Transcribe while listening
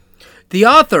The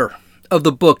author of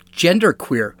the book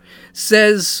Genderqueer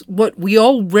says what we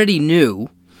already knew.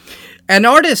 An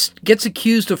artist gets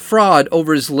accused of fraud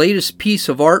over his latest piece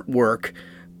of artwork,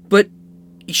 but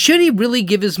should he really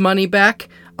give his money back?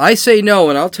 I say no,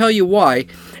 and I'll tell you why.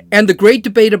 And the great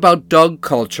debate about dog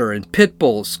culture and pit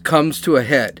bulls comes to a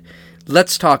head.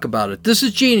 Let's talk about it. This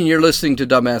is Gene, and you're listening to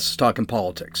Dumbasses Talking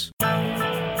Politics.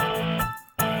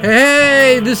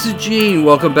 Hey, this is Gene.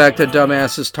 Welcome back to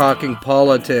Dumbasses Talking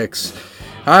Politics.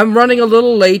 I'm running a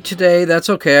little late today.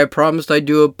 That's okay. I promised I'd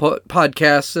do a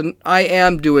podcast, and I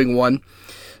am doing one.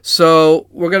 So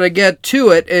we're going to get to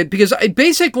it, because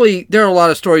basically there are a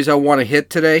lot of stories I want to hit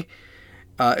today,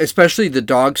 especially the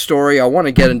dog story. I want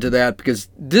to get into that because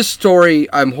this story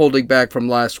I'm holding back from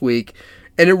last week,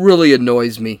 and it really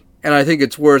annoys me. And I think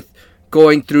it's worth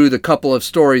going through the couple of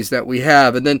stories that we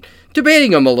have and then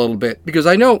debating them a little bit, because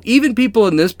I know even people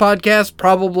in this podcast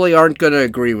probably aren't going to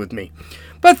agree with me.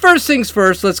 But first things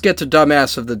first, let's get to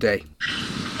Dumbass of the Day.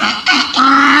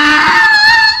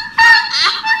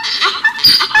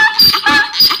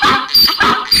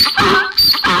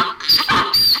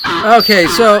 Okay,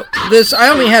 so I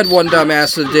only had one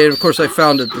Dumbass of the Day, and of course I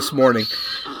found it this morning.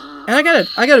 And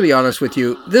I gotta be honest with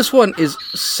you, this one is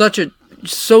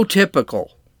so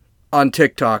typical on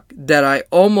TikTok that I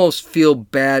almost feel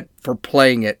bad for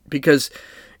playing it, because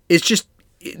it's just,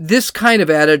 this kind of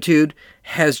attitude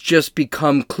has just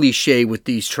become cliche with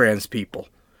these trans people.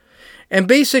 And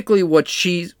basically what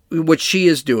she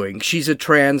is doing, she's a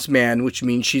trans man, which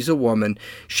means she's a woman.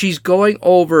 She's going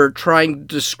over trying to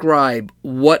describe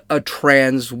what a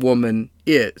trans woman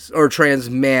is, or trans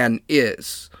man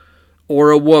is,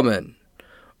 or a woman,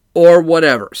 or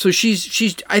whatever. So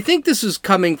she's I think this is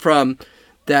coming from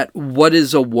that what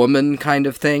is a woman kind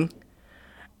of thing.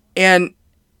 And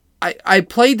I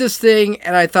played this thing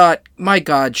and I thought, my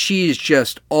God, she is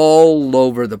just all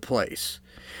over the place.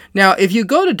 Now, if you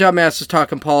go to Dumbasses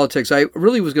Talking Politics, I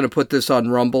really was going to put this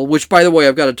on Rumble, which, by the way,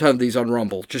 I've got a ton of these on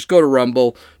Rumble. Just go to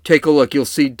Rumble, take a look. You'll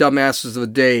see Dumbasses of the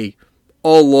Day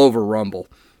all over Rumble.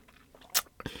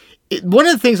 One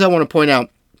of the things I want to point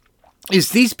out is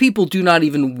these people do not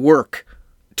even work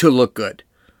to look good.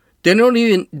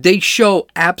 They show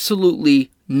absolutely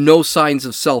no signs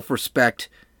of self-respect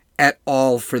at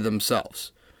all for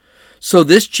themselves. So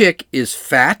this chick is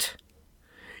fat.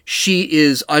 She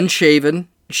is unshaven.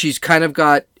 She's kind of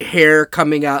got hair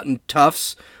coming out in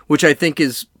tufts, which I think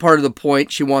is part of the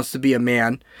point. She wants to be a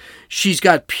man. She's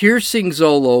got piercings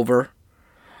all over.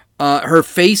 Her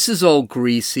face is all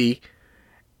greasy.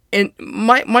 And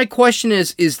my question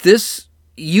is this,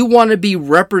 you want to be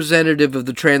representative of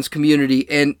the trans community,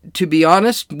 and to be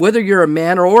honest, whether you're a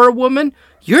man or a woman,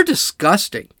 you're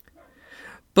disgusting.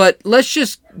 But let's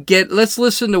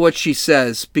listen to what she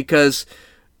says, because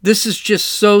this is just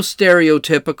so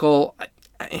stereotypical.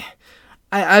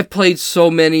 I've played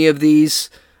so many of these,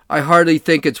 I hardly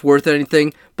think it's worth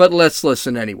anything, but let's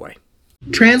listen anyway.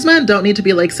 Trans men don't need to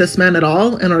be like cis men at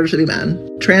all in order to be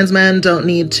men. Trans men don't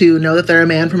need to know that they're a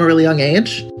man from a really young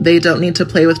age. They don't need to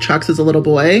play with trucks as a little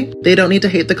boy. They don't need to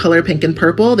hate the color pink and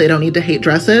purple. They don't need to hate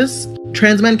dresses.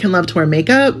 Trans men can love to wear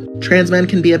makeup. Trans men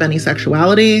can be of any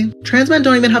sexuality. Trans men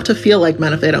don't even have to feel like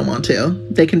men if they don't want to.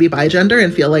 They can be bigender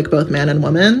and feel like both man and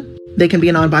woman. They can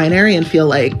be non-binary and feel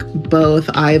like both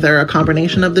either a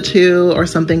combination of the two or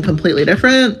something completely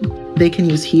different. They can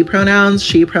use he pronouns,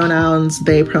 she pronouns,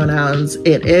 they pronouns,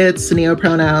 it's,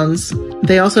 neopronouns.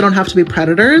 They also don't have to be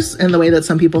predators in the way that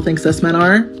some people think cis men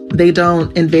are. They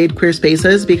don't invade queer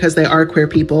spaces because they are queer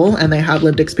people and they have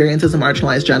lived experience as a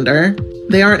marginalized gender.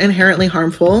 They aren't inherently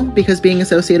harmful because being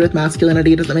associated with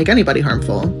masculinity doesn't make anybody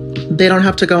harmful. They don't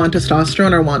have to go on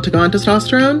testosterone or want to go on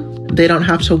testosterone. They don't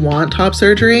have to want top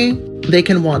surgery. They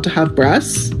can want to have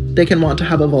breasts. They can want to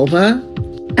have a vulva.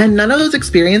 And none of those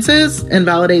experiences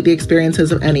invalidate the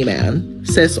experiences of any man,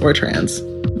 cis or trans.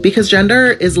 Because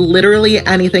gender is literally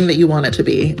anything that you want it to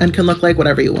be and can look like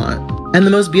whatever you want. And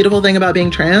the most beautiful thing about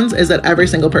being trans is that every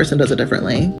single person does it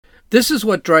differently. This is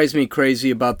what drives me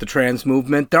crazy about the trans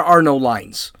movement. There are no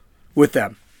lines with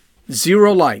them.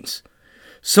 0 lines.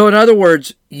 So in other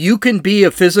words, you can be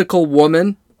a physical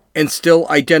woman and still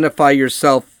identify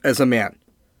yourself as a man.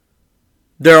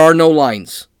 There are no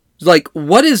lines. Like,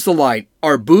 what is the line?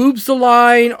 Are boobs the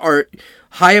line? Are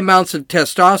high amounts of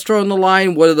testosterone the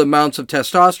line? What are the amounts of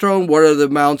testosterone? What are the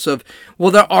amounts of... Well,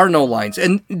 there are no lines.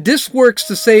 And this works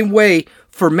the same way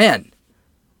for men.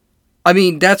 I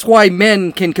mean, that's why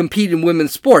men can compete in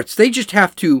women's sports. They just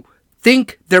have to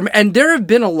think they're... And there have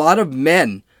been a lot of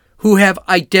men who have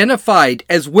identified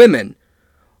as women,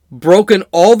 broken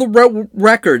all the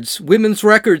records, women's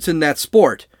records in that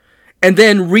sport, and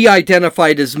then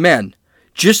re-identified as men,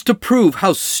 just to prove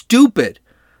how stupid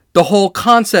the whole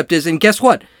concept is. And guess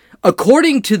what?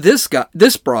 According to this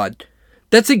broad,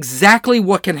 that's exactly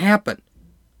what can happen.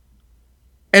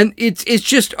 And it's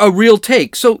just a real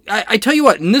take. So I tell you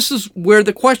what, and this is where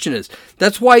the question is.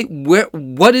 That's why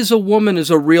what is a woman is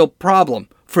a real problem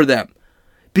for them.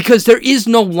 Because there is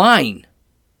no line.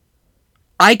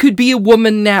 I could be a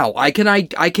woman now. I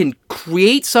can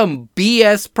create some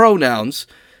BS pronouns,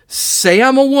 say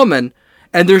I'm a woman,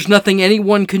 and there's nothing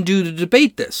anyone can do to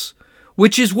debate this.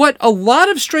 Which is what a lot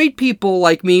of straight people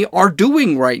like me are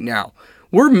doing right now.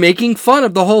 We're making fun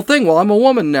of the whole thing. Well, I'm a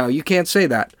woman now. You can't say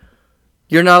that.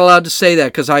 You're not allowed to say that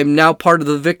because I'm now part of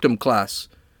the victim class.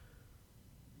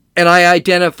 And I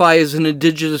identify as an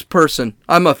indigenous person.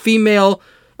 I'm a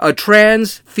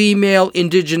trans female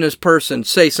indigenous person.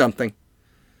 Say something.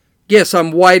 Yes,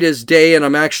 I'm white as day and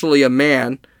I'm actually a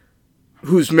man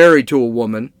who's married to a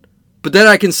woman. But then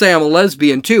I can say I'm a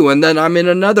lesbian too, and then I'm in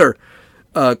another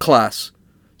class.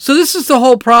 So this is the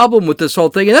whole problem with this whole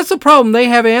thing, and that's the problem they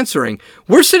have answering.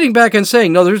 We're sitting back and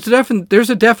saying, no, there's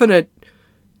a definite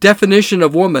definition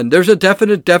of woman. There's a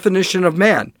definite definition of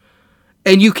man.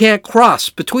 And you can't cross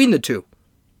between the two.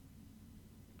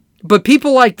 But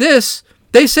people like this,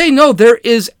 they say, no, there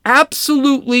is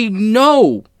absolutely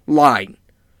no line.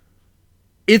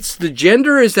 It's the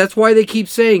gender is, that's why they keep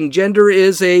saying gender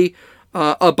is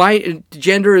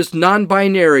gender is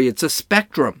non-binary. It's a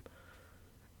spectrum.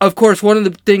 Of course, one of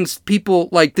the things people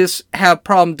like this have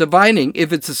problem defining,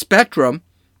 if it's a spectrum,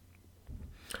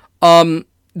 then,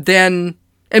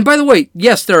 and by the way,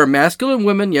 yes, there are masculine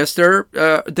women. Yes, there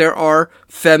are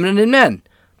feminine men.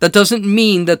 That doesn't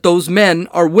mean that those men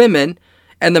are women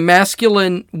and the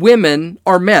masculine women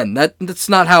are men. That's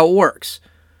not how it works.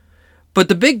 But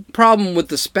the big problem with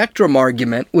the spectrum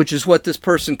argument, which is what this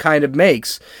person kind of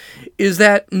makes, is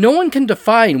that no one can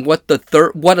define what a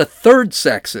third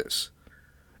sex is.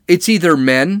 It's either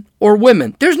men or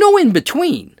women. There's no in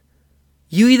between.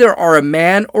 You either are a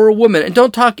man or a woman. And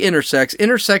don't talk intersex.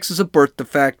 Intersex is a birth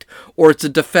defect or it's a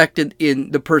defect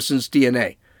in the person's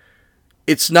DNA.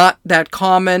 It's not that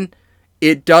common.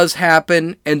 It does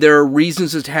happen, and there are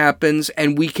reasons it happens,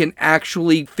 and we can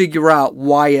actually figure out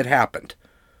why it happened.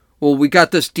 Well, we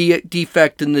got this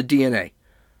defect in the DNA.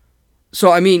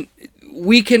 So, I mean,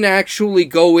 we can actually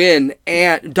go in,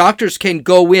 and doctors can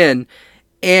go in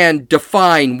and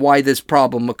define why this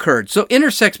problem occurred. So,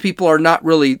 intersex people are not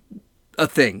really a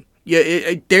thing. Yeah,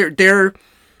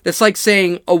 it's like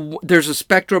saying there's a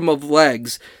spectrum of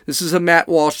legs. This is a Matt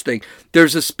Walsh thing.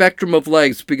 There's a spectrum of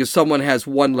legs because someone has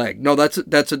one leg. No, that's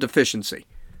a deficiency.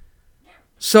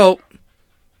 So,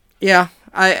 yeah,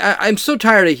 I'm so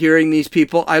tired of hearing these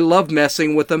people. I love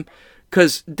messing with them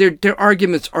because their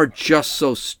arguments are just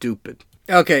so stupid.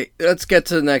 Okay, let's get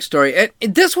to the next story.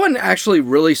 And this one actually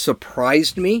really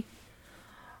surprised me.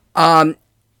 And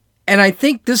I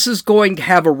think this is going to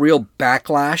have a real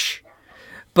backlash.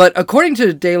 But according to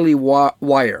the Daily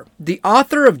Wire, the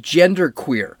author of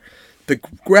Genderqueer, the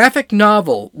graphic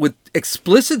novel with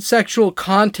explicit sexual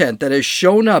content that has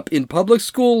shown up in public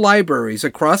school libraries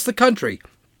across the country,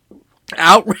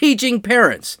 outraging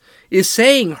parents, is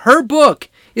saying her book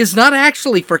is not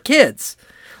actually for kids.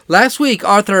 Last week,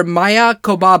 author Maya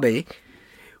Kobabe,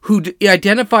 who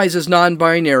identifies as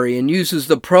non-binary and uses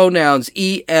the pronouns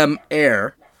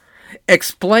EMR,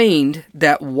 explained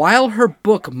that while her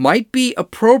book might be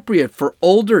appropriate for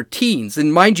older teens,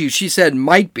 and mind you, she said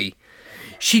might be,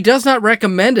 she does not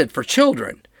recommend it for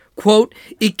children. Quote,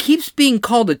 it keeps being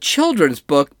called a children's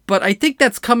book, but I think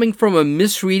that's coming from a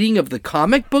misreading of the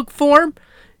comic book form.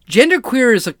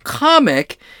 Genderqueer is a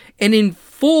comic and in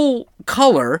full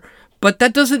color, but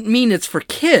that doesn't mean it's for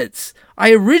kids.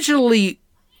 I originally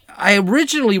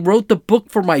wrote the book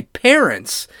for my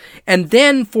parents and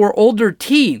then for older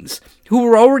teens who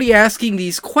were already asking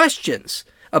these questions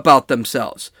about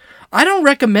themselves. I don't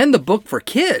recommend the book for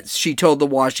kids, she told the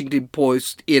Washington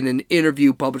Post in an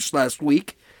interview published last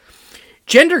week.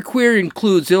 Genderqueer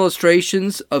includes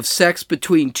illustrations of sex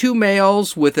between two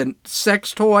males with a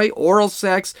sex toy, oral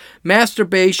sex,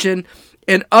 masturbation,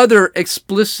 and other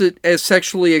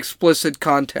sexually explicit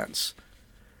contents.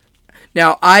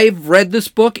 Now, I've read this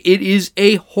book. It is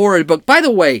a horrid book. By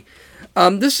the way,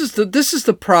 this is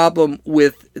the problem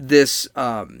with this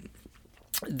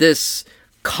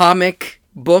comic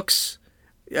books.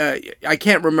 I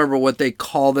can't remember what they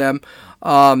call them.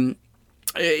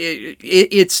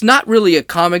 It's not really a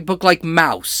comic book like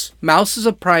Mouse. Mouse is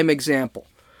a prime example.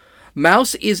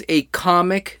 Mouse is a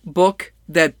comic book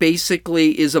that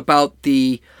basically is about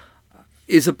the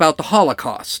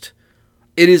Holocaust.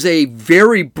 It is a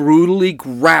very brutally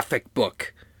graphic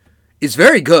book. is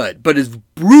very good, but is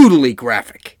brutally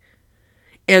graphic.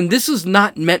 And this is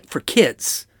not meant for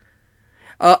kids.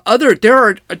 There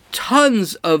are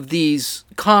tons of these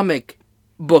comic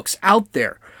books out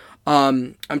there.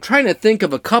 I'm trying to think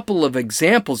of a couple of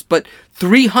examples, but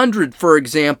 300, for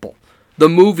example, the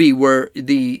movie where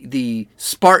the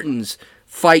Spartans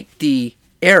fight the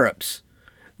Arabs,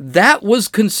 that was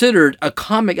considered a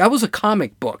comic. That was a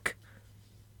comic book.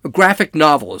 A graphic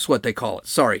novel is what they call it.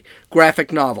 Sorry,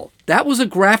 graphic novel. That was a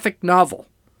graphic novel.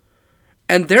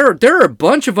 And there are a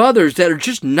bunch of others that are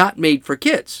just not made for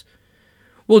kids.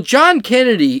 Well, John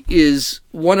Kennedy is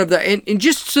one of the... And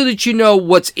just so that you know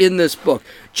what's in this book.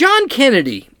 John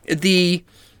Kennedy, the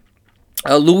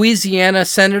Louisiana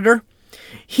senator,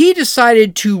 he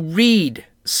decided to read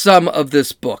some of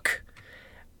this book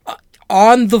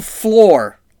on the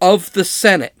floor of the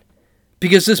Senate,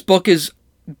 because this book is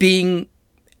being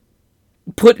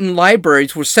put in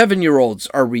libraries where 7-year-olds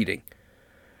are reading.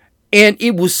 And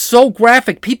it was so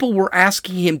graphic, people were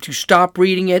asking him to stop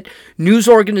reading it. News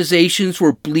organizations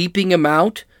were bleeping him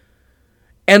out.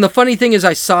 And the funny thing is,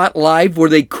 I saw it live where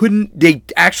they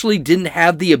actually didn't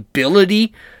have the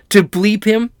ability to bleep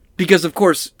him. Because, of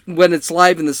course, when it's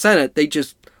live in the Senate, they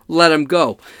just let him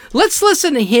go. Let's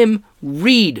listen to him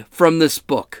read from this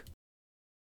book.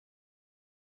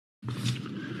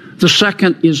 The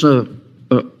second is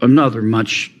another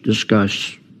much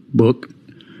discussed book.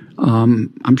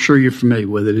 I'm sure you're familiar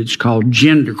with it. It's called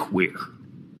Genderqueer.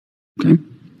 Okay?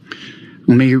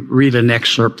 Let me read an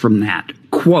excerpt from that.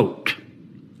 Quote,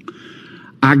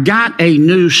 I got a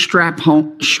new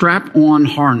strap-on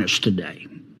harness today.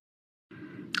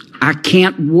 I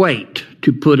can't wait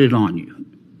to put it on you.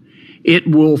 It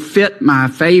will fit my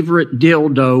favorite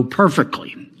dildo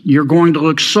perfectly. You're going to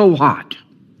look so hot.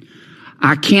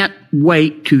 I can't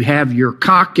wait to have your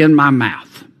cock in my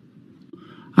mouth.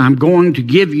 I'm going to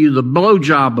give you the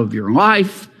blowjob of your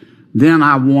life. Then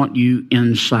I want you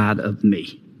inside of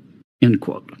me. End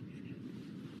quote.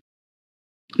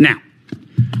 Now,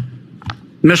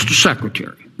 Mr.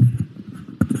 Secretary,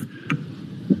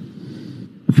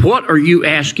 what are you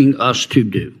asking us to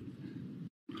do?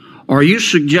 Are you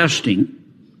suggesting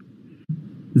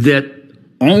that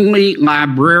only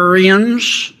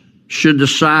librarians should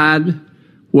decide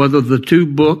whether the two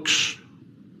books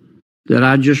that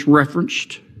I just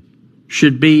referenced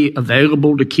should be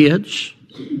available to kids?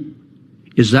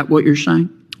 Is that what you're saying?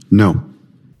 No.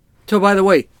 So, by the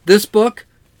way, this book,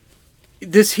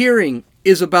 this hearing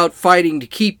is about fighting to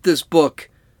keep this book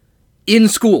in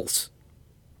schools.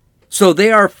 So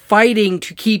they are fighting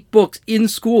to keep books in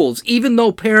schools, even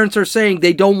though parents are saying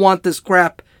they don't want this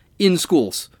crap in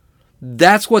schools.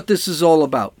 That's what this is all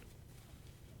about.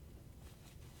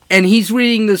 And he's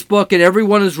reading this book, and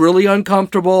everyone is really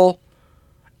uncomfortable.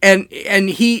 And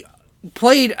he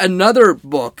played another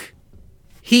book.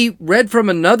 He read from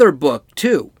another book,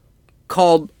 too,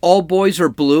 called All Boys Are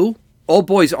Blue. All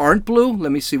Boys Aren't Blue.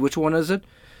 Let me see, which one is it?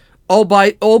 All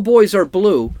Boys Are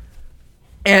Blue.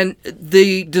 And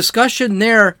the discussion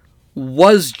there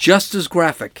was just as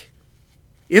graphic.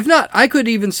 If not, I could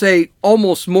even say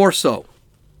almost more so.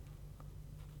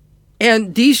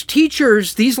 And these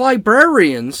teachers, these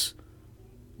librarians,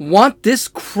 want this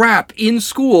crap in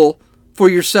school for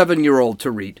your 7-year-old to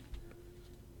read.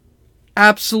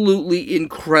 Absolutely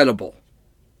incredible.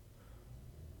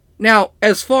 Now,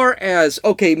 as far as,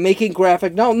 okay, making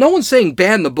graphic, no one's saying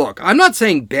ban the book. I'm not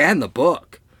saying ban the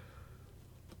book.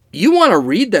 You want to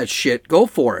read that shit, go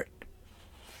for it.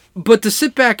 But to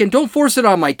sit back and don't force it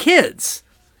on my kids.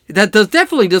 That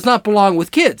definitely does not belong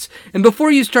with kids. And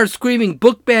before you start screaming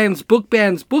book bans, book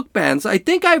bans, book bans, I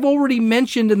think I've already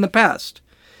mentioned in the past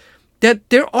that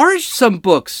there are some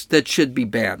books that should be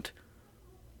banned.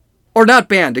 Or not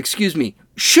banned, excuse me.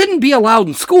 Shouldn't be allowed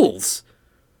in schools.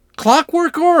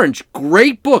 Clockwork Orange,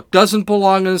 great book, doesn't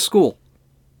belong in a school.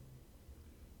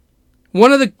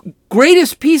 One of the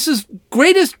greatest pieces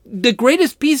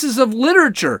of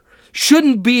literature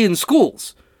shouldn't be in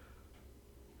schools.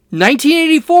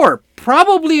 1984,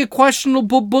 probably a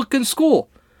questionable book in school.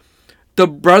 The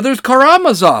Brothers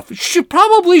Karamazov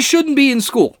shouldn't be in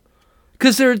school.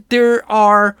 Because there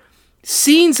are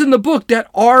scenes in the book that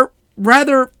are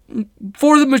rather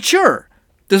for the mature.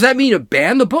 Does that mean to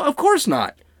ban the book? Of course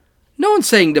not. No one's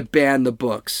saying to ban the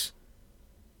books.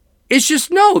 It's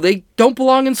just, no, they don't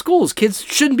belong in schools. Kids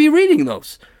shouldn't be reading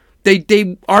those.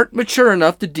 They aren't mature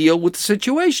enough to deal with the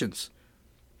situations.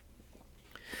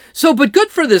 So, but good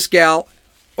for this gal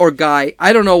or guy.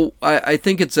 I don't know. I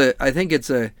think it's a,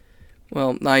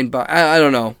 well, $9. I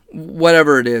don't know.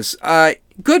 Whatever it is.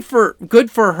 Good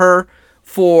for her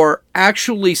for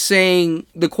actually saying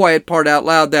the quiet part out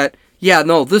loud that, Yeah,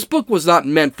 no, this book was not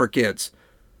meant for kids.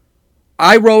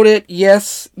 I wrote it,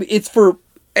 yes, it's for,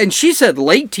 and she said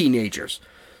late teenagers.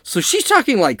 So she's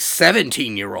talking like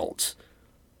 17-year-olds.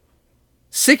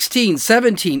 16,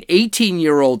 17,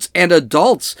 18-year-olds and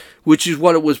adults, which is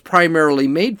what it was primarily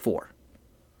made for.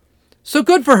 So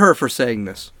good for her for saying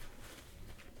this.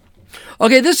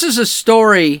 Okay, this is a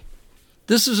story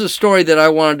that I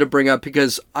wanted to bring up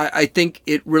because I think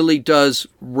it really does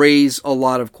raise a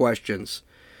lot of questions.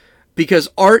 Because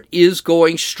art is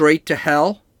going straight to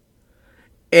hell.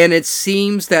 And it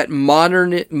seems that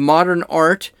modern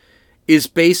art is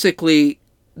basically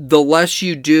the less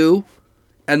you do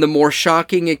and the more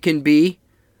shocking it can be,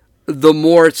 the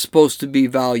more it's supposed to be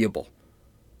valuable.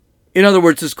 In other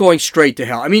words, it's going straight to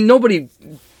hell. I mean, nobody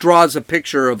draws a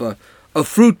picture of a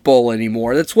fruit bowl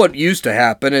anymore. That's what used to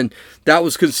happen, and that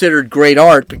was considered great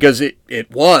art because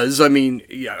it was. I mean,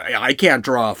 I can't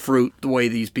draw a fruit the way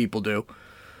these people do.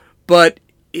 But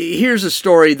here's a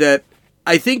story that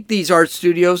I think these art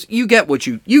studios, you get what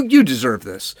you deserve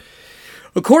this.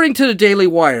 According to the Daily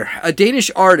Wire, a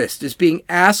Danish artist is being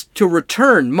asked to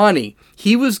return money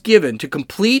he was given to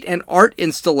complete an art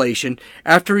installation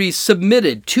after he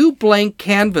submitted 2 blank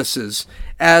canvases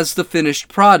as the finished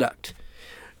product.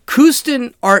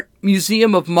 Kusten Art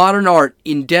Museum of Modern Art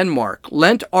in Denmark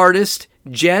lent artist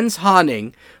Jens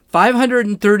Honning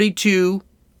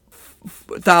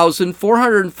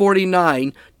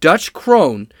 532,449 Dutch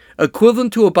krone,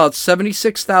 equivalent to about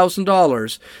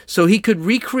 $76,000, so he could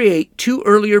recreate 2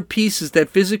 earlier pieces that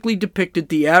physically depicted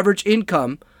the average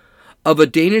income of a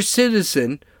Danish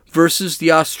citizen versus the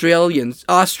Austrian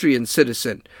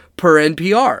citizen, per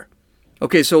NPR.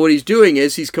 Okay, so what he's doing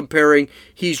is he's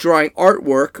drawing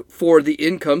artwork for the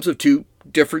incomes of 2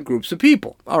 different groups of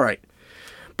people. All right.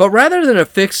 But rather than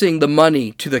affixing the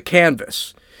money to the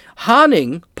canvas,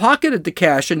 Honning pocketed the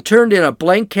cash and turned in a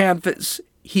blank canvas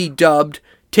he dubbed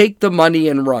 "Take the Money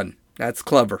and Run." That's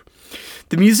clever.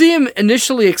 The museum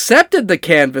initially accepted the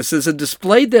canvases and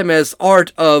displayed them as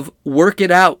art of the Work It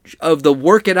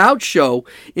Out show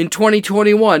in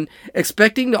 2021,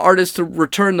 expecting the artist to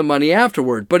return the money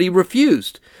afterward, but he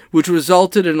refused, which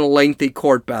resulted in a lengthy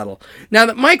court battle. Now,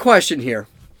 my question here,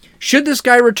 should this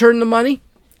guy return the money?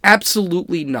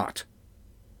 Absolutely not.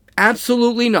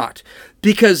 Absolutely not.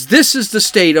 Because this is the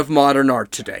state of modern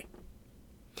art today.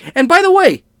 And by the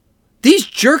way, these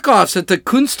jerk-offs at the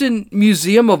Kunsten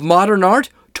Museum of Modern Art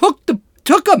took them.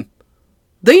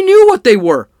 They knew what they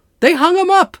were. They hung them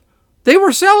up. They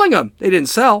were selling them. They didn't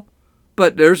sell,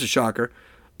 but there's a shocker.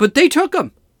 But they took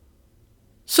them.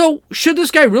 So should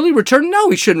this guy really return? No,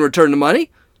 he shouldn't return the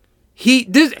money.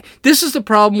 This is the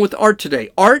problem with art today.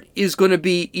 Art is going to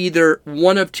be either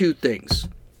one of 2 things.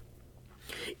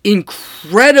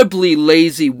 Incredibly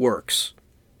lazy works.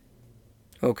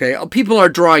 Okay, people are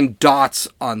drawing dots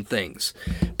on things.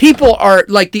 People are,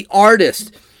 like the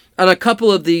artist on a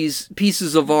couple of these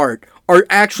pieces of art, are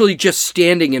actually just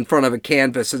standing in front of a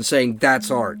canvas and saying, that's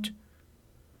art.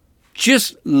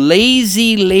 Just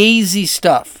lazy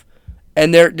stuff.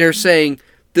 And they're saying,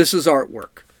 this is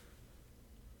artwork.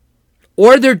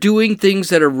 Or they're doing things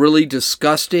that are really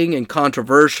disgusting and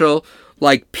controversial,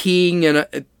 like peeing in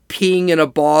a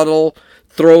bottle,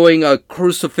 throwing a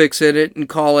crucifix in it and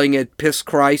calling it Piss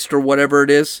Christ or whatever it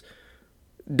is.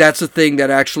 That's a thing that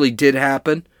actually did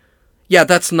happen. Yeah,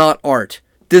 that's not art.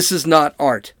 This is not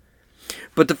art.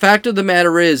 But the fact of the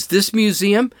matter is, this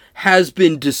museum has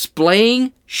been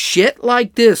displaying shit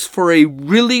like this for a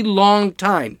really long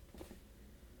time.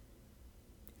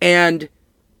 And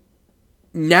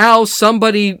now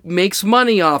somebody makes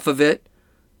money off of it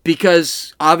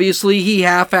because obviously he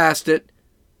half-assed it.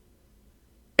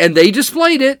 And they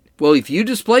displayed it. Well, if you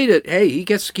displayed it, hey, he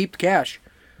gets to keep the cash.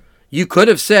 You could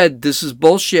have said this is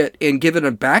bullshit and given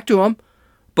it back to him.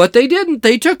 But they didn't.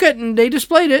 They took it and they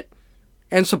displayed it.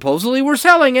 And supposedly we're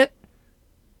selling it.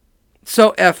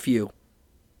 So F you.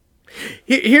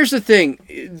 Here's the thing.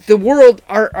 The world,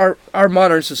 our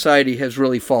modern society has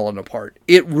really fallen apart.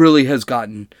 It really has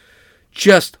gotten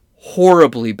just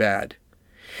horribly bad.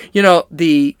 You know,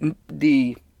 the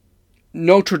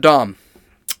Notre Dame,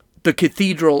 the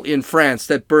cathedral in France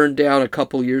that burned down a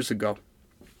couple years ago.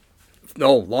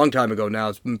 No, a long time ago now.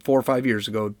 It's been 4 or 5 years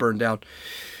ago it burned down.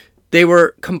 They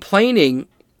were complaining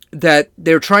that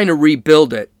they're trying to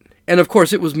rebuild it. And of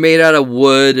course it was made out of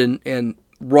wood and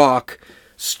rock,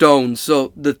 stone.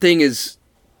 So the thing is,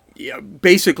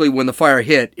 basically when the fire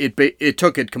hit, it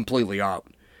took it completely out.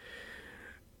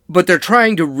 But they're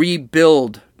trying to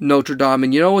rebuild Notre Dame.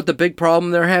 And you know what the big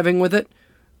problem they're having with it?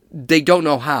 They don't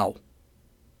know how.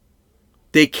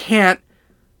 They can't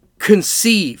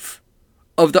conceive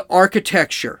of the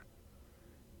architecture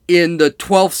in the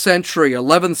 12th century,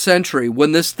 11th century,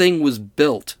 when this thing was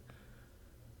built.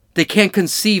 They can't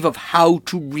conceive of how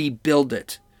to rebuild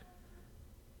it.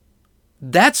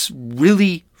 That's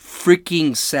really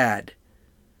freaking sad.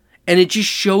 And it just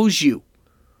shows you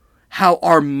how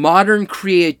our modern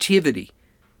creativity,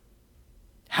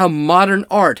 how modern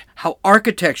art, how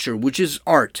architecture, which is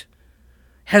art,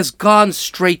 has gone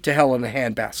straight to hell in a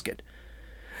handbasket.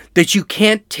 That you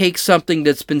can't take something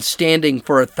that's been standing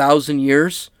for 1,000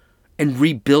 years and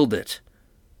rebuild it.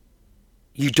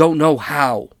 You don't know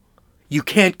how. You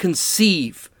can't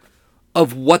conceive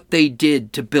of what they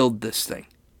did to build this thing.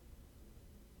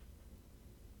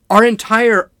 Our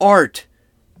entire art,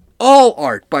 all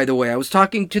art, by the way, I was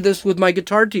talking to this with my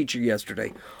guitar teacher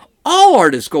yesterday. All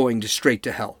art is going straight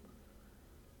to hell.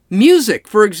 Music,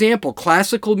 for example,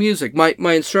 classical music.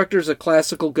 My instructor is a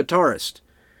classical guitarist.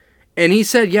 And he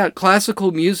said, yeah,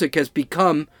 classical music has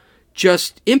become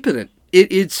just impotent.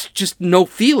 It's just no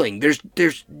feeling.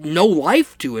 There's no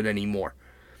life to it anymore.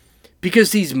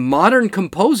 Because these modern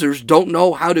composers don't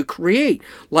know how to create,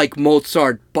 like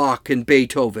Mozart, Bach, and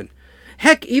Beethoven.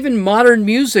 Heck, even modern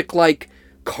music like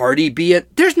Cardi B,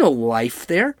 there's no life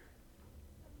there.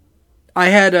 I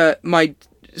had my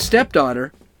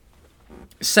stepdaughter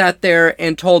sat there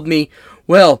and told me,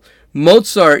 well,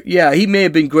 Mozart, yeah, he may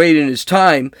have been great in his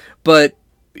time, but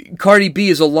Cardi B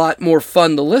is a lot more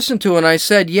fun to listen to. And I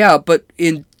said, yeah, but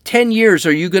in 10 years,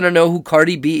 are you going to know who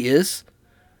Cardi B is?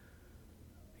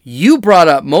 You brought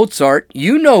up Mozart.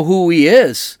 You know who he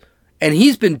is. And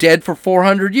he's been dead for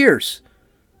 400 years.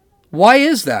 Why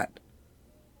is that?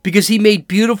 Because he made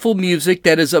beautiful music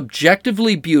that is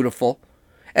objectively beautiful.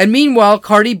 And meanwhile,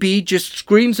 Cardi B just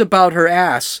screams about her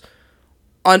ass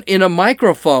in a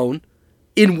microphone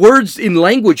in words, in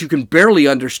language you can barely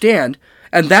understand.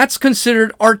 And that's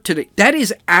considered art today. That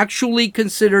is actually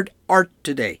considered art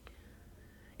today.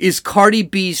 Is Cardi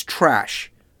B's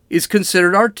trash is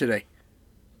considered art today.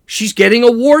 She's getting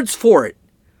awards for it.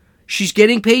 She's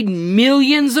getting paid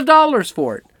millions of dollars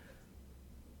for it.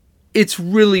 It's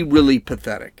really, really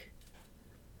pathetic.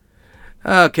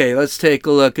 Okay, let's take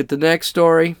a look at the next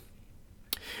story.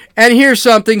 And here's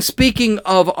something, speaking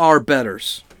of our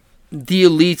betters, the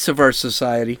elites of our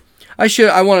society.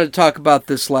 I wanted to talk about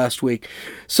this last week.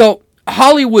 So,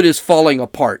 Hollywood is falling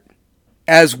apart,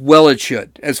 as well it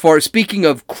should, as far as speaking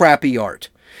of crappy art.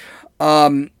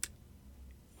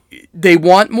 They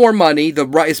want more money,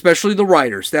 especially the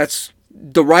writers.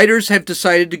 The writers have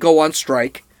decided to go on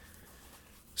strike.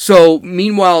 So,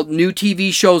 meanwhile, new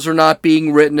TV shows are not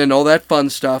being written and all that fun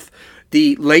stuff.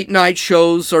 The late night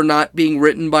shows are not being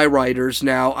written by writers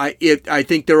now. I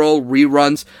think they're all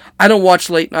reruns. I don't watch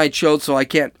late night shows, so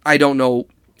I don't know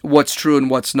what's true and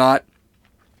what's not.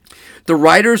 The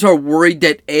writers are worried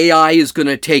that AI is going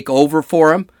to take over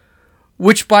for them,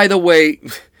 which, by the way,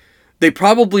 they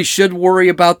probably should worry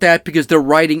about that because their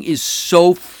writing is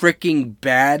so freaking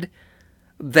bad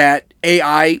that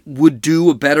AI would do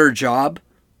a better job.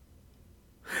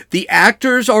 The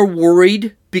actors are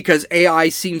worried because AI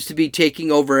seems to be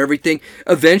taking over everything.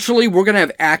 Eventually, we're going to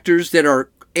have actors that are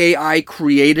AI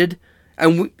created.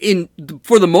 And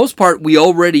for the most part, we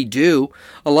already do.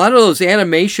 A lot of those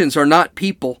animations are not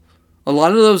people. A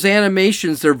lot of those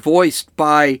animations, they're voiced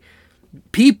by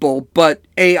people, but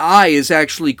AI is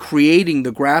actually creating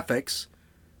the graphics.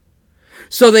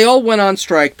 So they all went on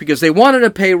strike because they wanted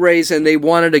a pay raise and they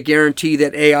wanted a guarantee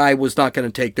that AI was not going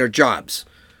to take their jobs.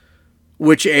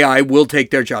 Which AI will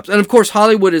take their jobs. And of course,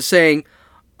 Hollywood is saying,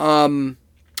 no,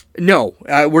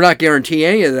 we're not guaranteeing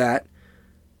any of that.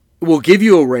 We'll give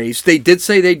you a raise. They did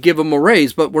say they'd give them a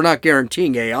raise, but we're not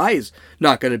guaranteeing AI is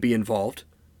not going to be involved.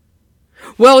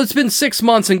 Well, it's been 6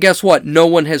 months, and guess what? No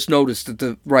one has noticed that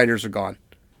the writers are gone.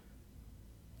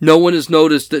 No one has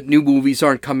noticed that new movies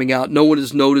aren't coming out. No one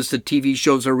has noticed that TV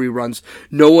shows are reruns.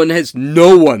 No one has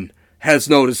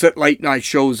noticed that late night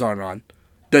shows aren't on.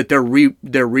 That they're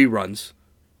reruns.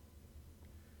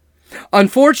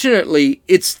 Unfortunately,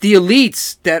 it's the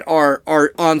elites that are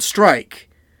on strike,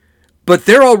 but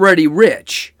they're already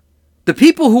rich. The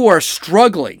people who are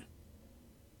struggling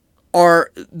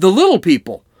are the little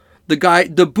people,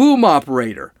 the boom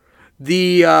operator,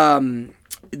 the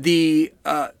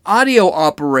audio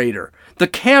operator, the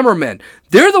cameraman.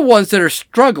 They're the ones that are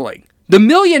struggling. The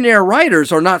millionaire writers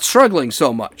are not struggling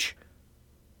so much.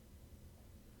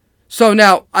 So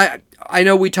now, I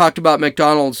know we talked about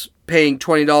McDonald's paying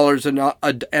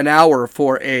 $20 an hour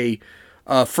for a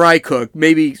fry cook.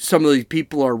 Maybe some of these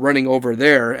people are running over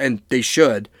there, and they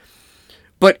should.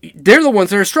 But they're the ones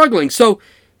that are struggling. So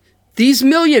these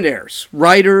millionaires,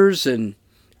 writers and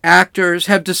actors,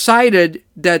 have decided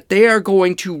that they are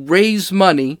going to raise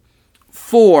money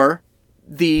for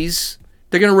these,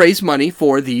 they're going to raise money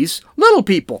for these little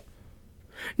people.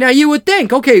 Now, you would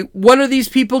think, okay, what are these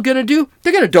people going to do?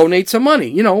 They're going to donate some money.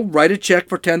 You know, write a check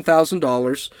for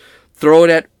 $10,000, throw it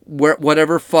at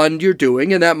whatever fund you're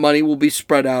doing, and that money will be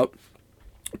spread out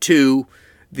to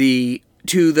the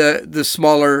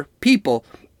smaller people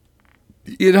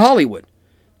in Hollywood.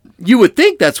 You would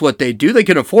think that's what they do. They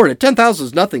can afford it. $10,000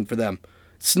 is nothing for them.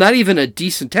 It's not even a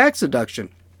decent tax deduction.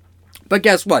 But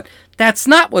guess what? That's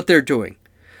not what they're doing.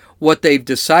 What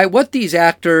these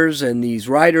actors and these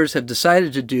writers have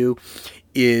decided to do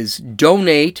is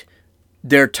donate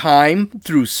their time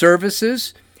through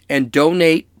services and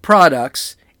donate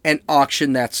products and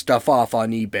auction that stuff off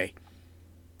on eBay.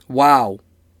 Wow.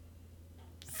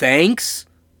 Thanks.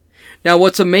 Now,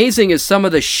 what's amazing is some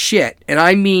of the shit, and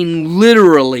I mean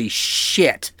literally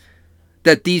shit,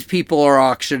 that these people are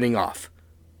auctioning off.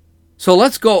 So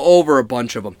let's go over a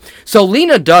bunch of them. So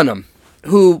Lena Dunham,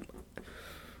 who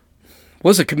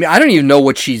was a comedian, I don't even know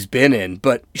what she's been in,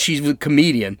 but she's a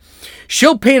comedian.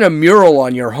 She'll paint a mural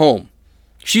on your home.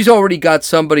 She's already got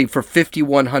somebody for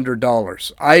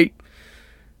 $5,100.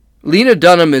 Lena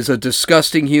Dunham is a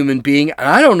disgusting human being, and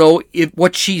I don't know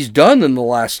what she's done in the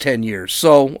last 10 years.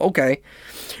 So, okay.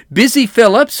 Busy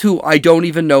Phillips, who I don't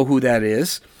even know who that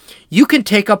is, you can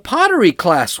take a pottery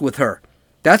class with her.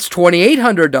 That's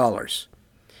 $2,800.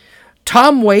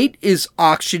 Tom Waite is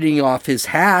auctioning off his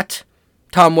hat.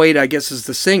 Tom Waite, I guess, is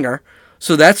the singer.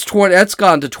 So that's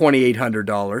gone to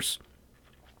 $2,800.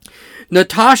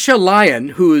 Natasha Lyon,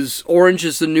 who is Orange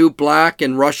is the New Black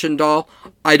and Russian Doll,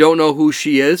 I don't know who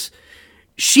she is.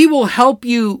 She will help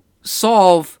you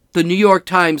solve the New York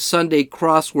Times Sunday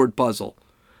crossword puzzle.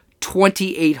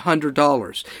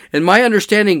 $2,800. And my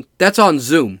understanding, that's on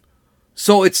Zoom.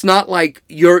 So it's not like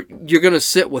you're going to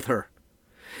sit with her.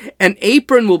 An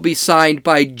apron will be signed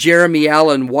by Jeremy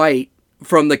Allen White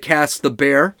from the cast The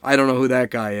Bear. I don't know who that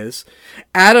guy is.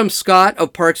 Adam Scott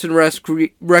of Parks and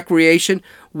Recreation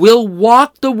will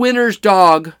walk the winner's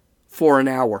dog for an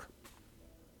hour.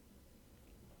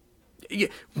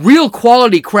 Real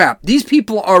quality crap. These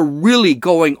people are really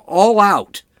going all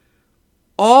out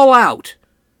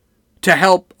to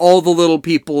help all the little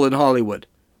people in Hollywood.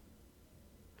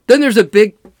 Then there's a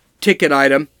big ticket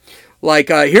item. Like,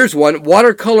 here's one.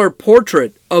 Watercolor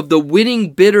portrait of the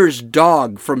winning bidder's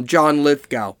dog from John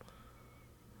Lithgow.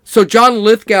 So John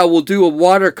Lithgow will do a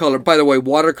watercolor. By the way,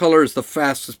 watercolor is the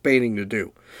fastest painting to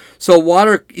do. So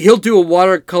he'll do a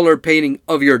watercolor painting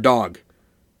of your dog.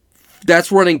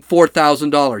 That's running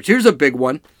 $4,000. Here's a big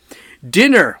one.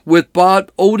 Dinner with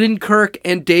Bob Odenkirk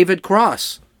and David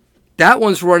Cross. That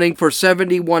one's running for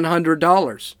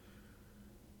 $7,100.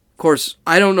 Of course,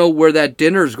 I don't know where that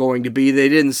dinner's going to be. They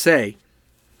didn't say.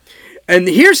 And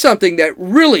here's something that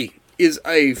really is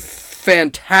a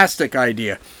fantastic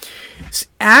idea.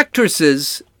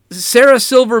 Actresses Sarah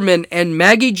Silverman and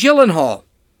Maggie Gyllenhaal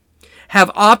have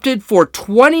opted for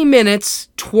 20 minutes,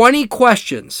 20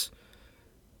 questions.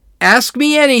 Ask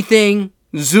me anything,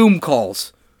 Zoom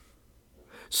calls.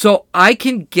 So I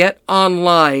can get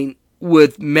online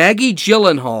with Maggie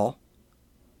Gyllenhaal,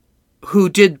 who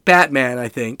did Batman, I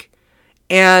think.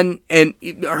 And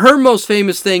her most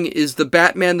famous thing is the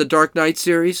Batman The Dark Knight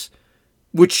series,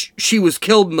 which she was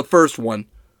killed in the first one.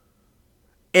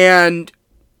 And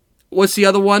what's the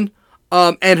other one?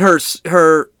 And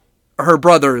her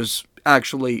brother is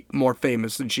actually more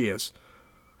famous than she is.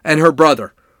 And her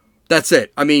brother. That's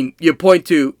it. I mean, you point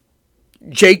to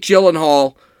Jake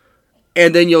Gyllenhaal,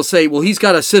 and then you'll say, well, he's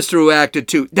got a sister who acted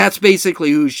too. That's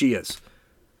basically who she is.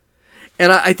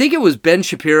 And I think it was Ben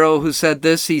Shapiro who said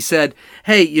this. He said,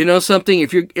 hey, you know something?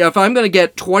 If I'm going to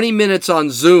get 20 minutes on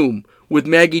Zoom with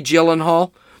Maggie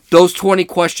Gyllenhaal, those 20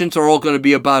 questions are all going to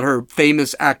be about her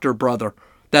famous actor brother.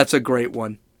 That's a great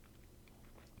one.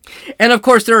 And of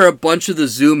course, there are a bunch of the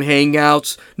Zoom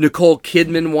hangouts. Nicole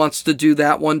Kidman wants to do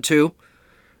that one too.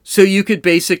 So you could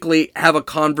basically have a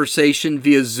conversation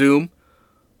via Zoom.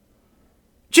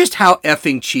 Just how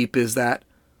effing cheap is that?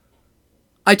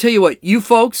 I tell you what, you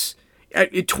folks,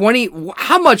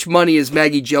 how much money is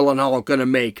Maggie Gyllenhaal going to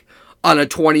make on a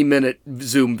 20-minute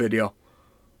Zoom video?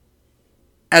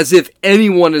 As if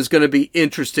anyone is going to be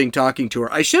interesting talking to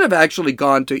her. I should have actually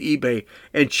gone to eBay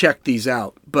and checked these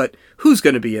out, but who's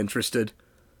going to be interested?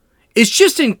 It's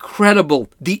just incredible,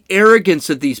 the arrogance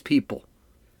of these people.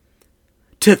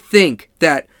 To think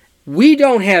that we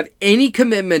don't have any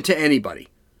commitment to anybody.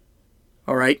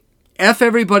 All right? F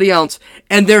everybody else.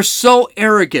 And they're so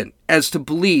arrogant as to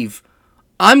believe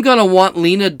I'm going to want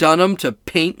Lena Dunham to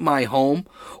paint my home,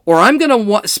 or I'm going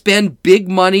to spend big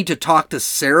money to talk to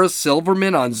Sarah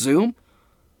Silverman on Zoom.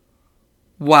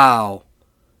 Wow.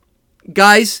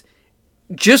 Guys,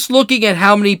 just looking at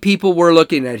how many people we're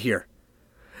looking at here,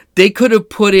 they could have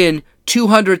put in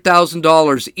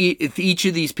 $200,000 if each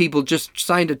of these people just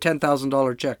signed a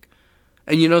 $10,000 check.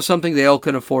 And you know something? They all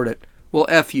can afford it. Well,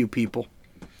 F you people.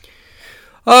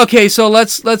 Okay, so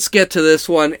let's get to this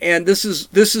one, and this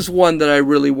is one that I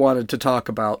really wanted to talk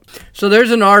about. So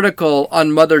there's an article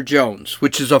on Mother Jones,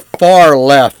 which is a far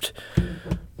left,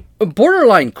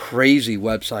 borderline crazy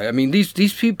website. I mean,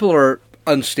 these people are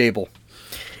unstable.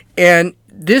 And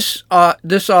this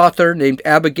author named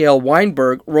Abigail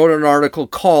Weinberg wrote an article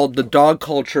called "The Dog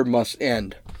Culture Must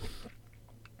End."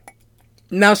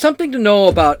 Now, something to know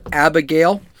about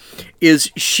Abigail is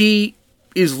she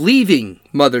is leaving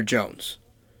Mother Jones.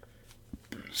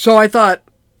 So I thought,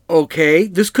 okay,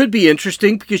 this could be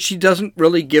interesting because she doesn't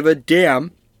really give a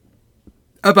damn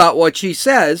about what she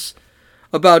says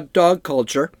about dog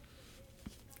culture.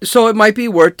 So it might be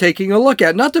worth taking a look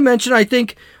at. Not to mention, I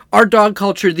think our dog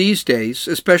culture these days,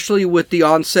 especially with the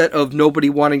onset of nobody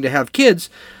wanting to have kids,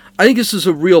 I think this is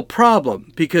a real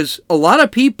problem because a lot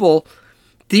of people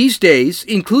these days,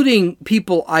 including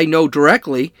people I know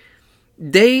directly,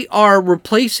 they are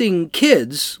replacing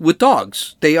kids with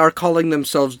dogs. They are calling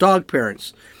themselves dog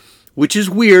parents, which is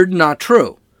weird, not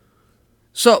true.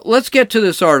 So let's get to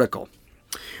this article.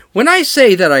 When I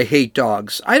say that I hate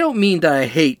dogs, I don't mean that I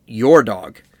hate your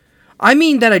dog. I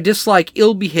mean that I dislike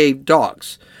ill-behaved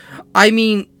dogs. I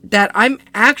mean that I'm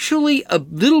actually a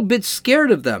little bit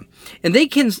scared of them, and they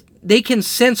can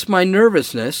sense my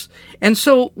nervousness, and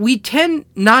so we tend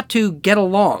not to get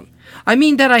along. I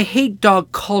mean that I hate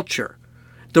dog culture,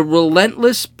 the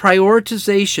relentless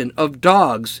prioritization of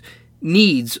dogs'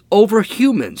 needs over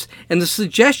humans, and the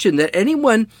suggestion that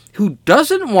anyone who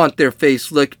doesn't want their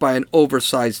face licked by an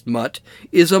oversized mutt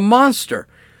is a monster.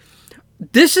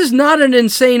 This is not an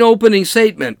insane opening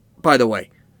statement, by the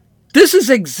way. This is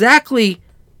exactly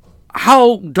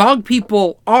how dog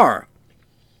people are.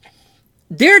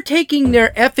 They're taking their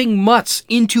effing mutts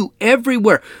into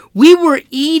everywhere. We were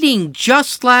eating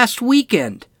just last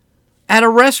weekend at a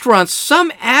restaurant.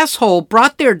 Some asshole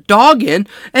brought their dog in,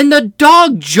 and the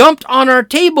dog jumped on our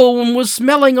table and was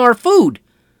smelling our food.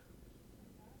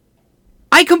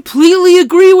 I completely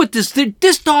agree with this.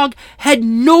 This dog had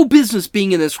no business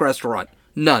being in this restaurant.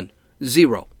 None.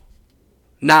 Zero.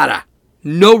 Nada.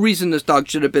 No reason this dog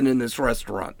should have been in this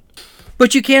restaurant.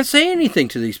 But you can't say anything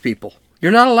to these people.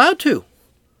 You're not allowed to.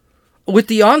 With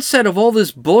the onset of all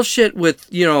this bullshit with,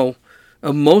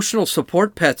 emotional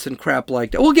support pets and crap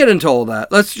like that. We'll get into all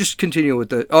that. Let's just continue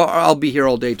with it. I'll be here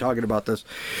all day talking about this.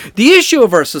 The issue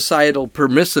of our societal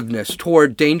permissiveness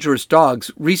toward dangerous dogs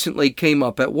recently came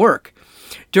up at work.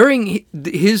 During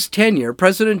his tenure,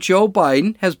 President Joe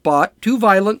Biden has brought two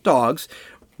violent dogs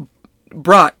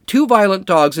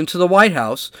into the White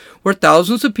House, where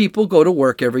thousands of people go to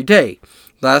work every day.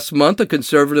 Last month, a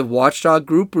conservative watchdog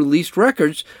group released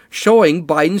records showing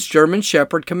Biden's German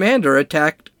Shepherd Commander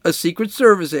attacked a Secret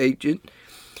Service agent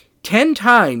 10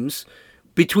 times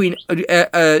between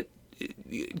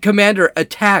Commander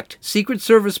attacked Secret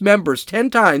Service members 10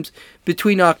 times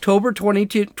between October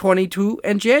 2022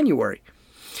 and January.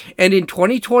 And in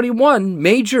 2021,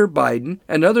 Major Biden,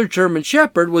 another German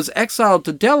Shepherd, was exiled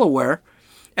to Delaware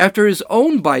after his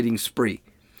own biting spree.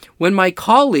 When my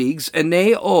colleagues and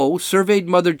NAO surveyed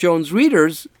Mother Jones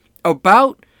readers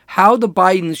about how the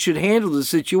Bidens should handle the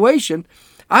situation,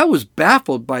 I was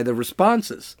baffled by the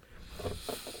responses.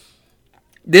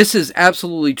 This is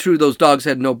absolutely true. Those dogs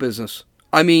had no business.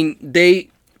 I mean,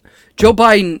 Joe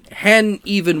Biden hadn't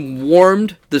even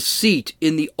warmed the seat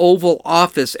in the Oval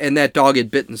Office and that dog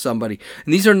had bitten somebody.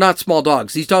 And these are not small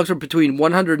dogs. These dogs are between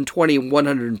 120 and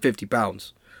 150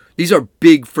 pounds. These are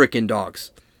big frickin'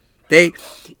 dogs.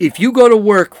 If you go to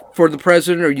work for the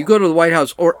president or you go to the White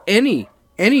House or any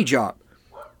job,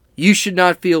 you should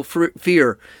not feel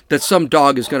fear that some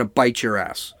dog is going to bite your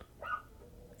ass.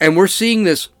 And we're seeing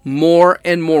this more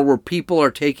and more where people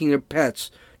are taking their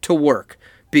pets to work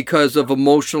because of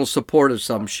emotional support of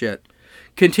some shit.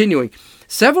 Continuing,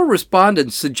 several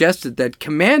respondents suggested that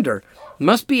Commander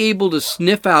must be able to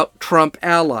sniff out Trump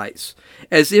allies,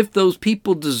 as if those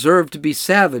people deserve to be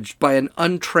savaged by an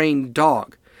untrained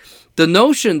dog. The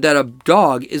notion that a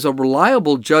dog is a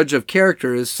reliable judge of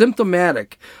character is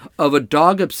symptomatic of a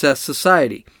dog-obsessed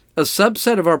society. A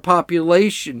subset of our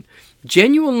population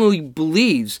genuinely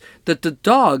believes that the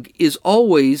dog is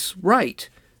always right.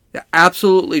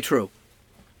 Absolutely true.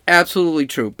 Absolutely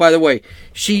true. By the way,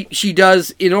 she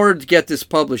does, in order to get this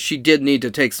published, she did need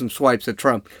to take some swipes at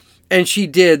Trump. And she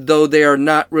did, though they are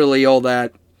not really all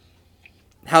that,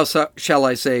 how shall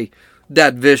I say,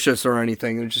 that vicious or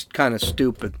anything. They're just kind of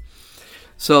stupid.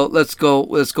 So let's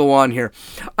go on here.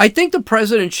 I think the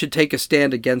president should take a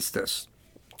stand against this.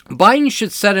 Biden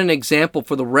should set an example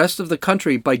for the rest of the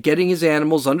country by getting his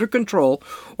animals under control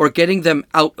or getting them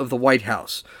out of the White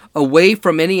House, away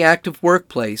from any active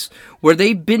workplace where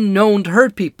they've been known to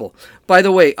hurt people. By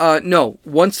the way, no,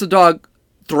 once the dog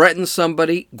threatens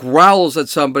somebody, growls at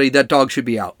somebody, that dog should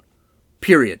be out.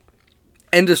 Period.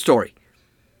 End of story.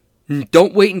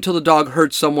 Don't wait until the dog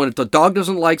hurts someone. If the dog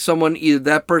doesn't like someone, either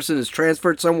that person is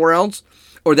transferred somewhere else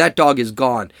or that dog is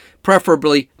gone.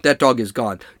 Preferably, that dog is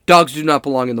gone. Dogs do not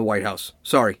belong in the White House.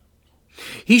 Sorry.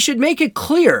 He should make it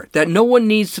clear that no one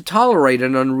needs to tolerate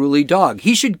an unruly dog.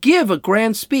 He should give a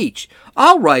grand speech.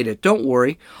 I'll write it, don't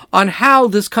worry, on how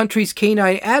this country's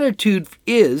canine attitude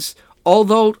is,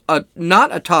 although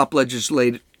not a top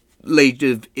legislative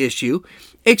issue,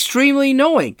 extremely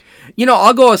annoying.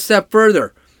 I'll go a step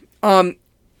further. The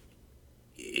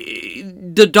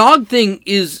dog thing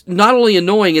is not only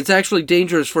annoying, it's actually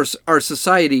dangerous for our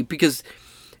society because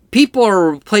people are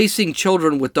replacing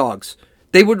children with dogs.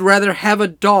 They would rather have a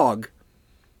dog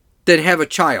than have a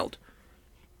child.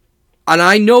 And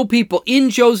I know people in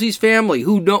Josie's family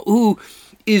who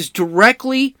is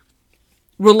directly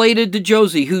related to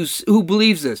Josie who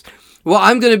believes this. Well,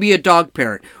 I'm going to be a dog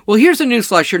parent. Well, here's a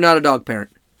newsflash: you're not a dog parent.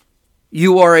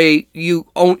 You are a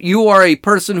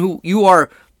person who you are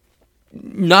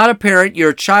not a parent.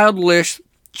 You're childless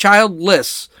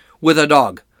with a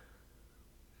dog.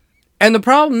 And the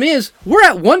problem is, we're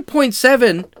at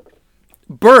 1.7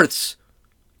 births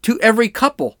to every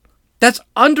couple. That's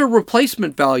under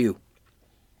replacement value.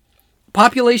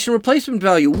 Population replacement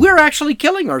value. We're actually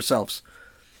killing ourselves.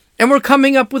 And we're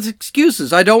coming up with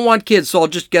excuses. I don't want kids, so I'll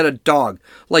just get a dog.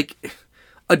 Like,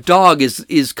 a dog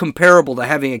is comparable to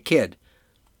having a kid.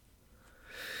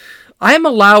 I am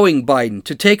allowing Biden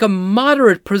to take a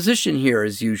moderate position here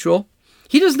as usual.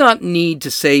 He does not need to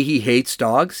say he hates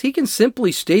dogs. He can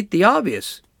simply state the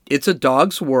obvious. It's a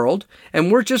dog's world,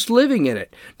 and we're just living in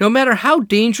it, no matter how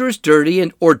dangerous,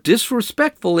 dirty, or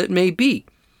disrespectful it may be.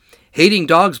 Hating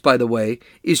dogs, by the way,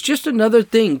 is just another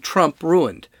thing Trump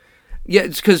ruined. Yeah,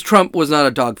 it's because Trump was not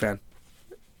a dog fan.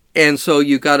 And so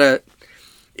you gotta...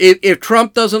 If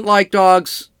Trump doesn't like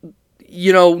dogs...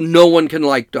 no one can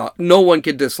like dog. No one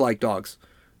can dislike dogs.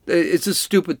 It's a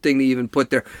stupid thing to even put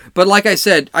there. But like I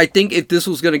said, I think if this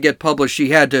was going to get published, she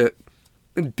had to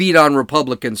beat on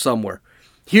Republicans somewhere.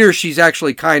 Here, she's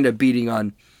actually kind of beating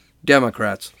on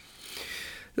Democrats.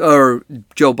 Or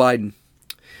Joe Biden.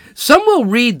 Some will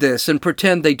read this and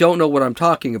pretend they don't know what I'm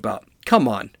talking about. Come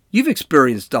on. You've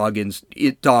experienced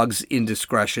dogs'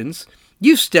 indiscretions.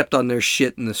 You've stepped on their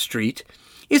shit in the street.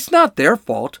 It's not their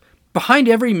fault. Behind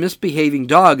every misbehaving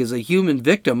dog is a human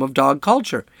victim of dog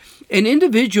culture, an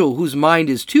individual whose mind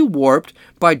is too warped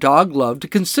by dog love to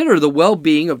consider the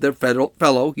well-being of their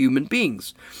fellow human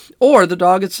beings, or the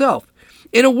dog itself.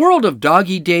 In a world of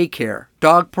doggy daycare,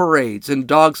 dog parades, and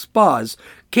dog spas,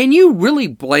 can you really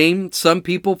blame some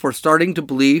people for starting to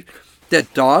believe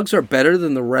that dogs are better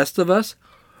than the rest of us?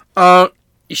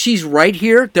 She's right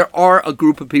here. There are a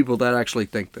group of people that actually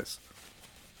think this.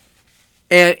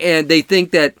 And they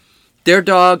think that their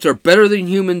dogs are better than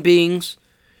human beings.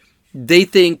 They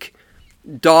think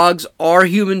dogs are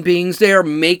human beings. They are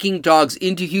making dogs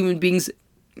into human beings.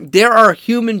 There are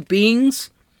human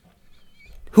beings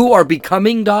who are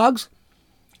becoming dogs.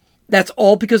 That's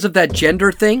all because of that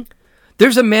gender thing.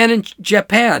 There's a man in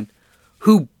Japan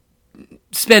who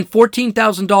spent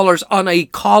 $14,000 on a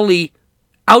collie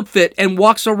outfit and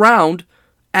walks around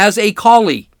as a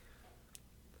collie.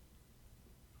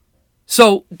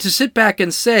 So to sit back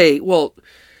and say, well,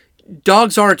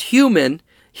 dogs aren't human,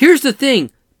 here's the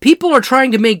thing. People are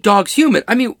trying to make dogs human.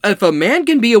 I mean, if a man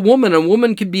can be a woman and a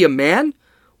woman can be a man,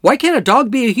 why can't a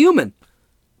dog be a human?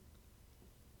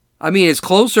 I mean, it's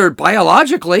closer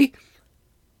biologically.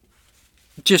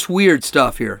 Just weird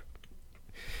stuff here.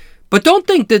 But don't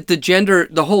think that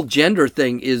the whole gender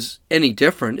thing is any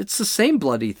different. It's the same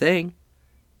bloody thing.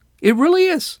 It really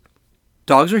is.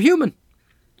 Dogs are human.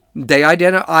 I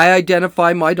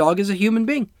identify my dog as a human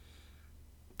being.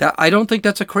 I don't think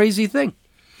that's a crazy thing.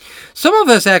 Some of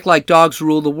us act like dogs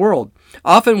rule the world.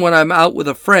 Often when I'm out with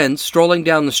a friend, strolling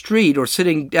down the street or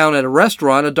sitting down at a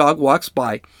restaurant, a dog walks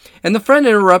by, and the friend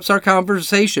interrupts our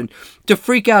conversation to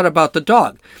freak out about the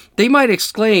dog. They might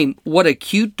exclaim what a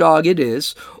cute dog it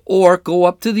is, or go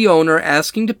up to the owner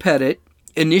asking to pet it,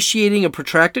 initiating a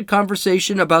protracted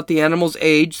conversation about the animal's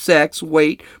age, sex,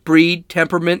 weight, breed,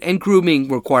 temperament, and grooming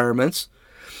requirements.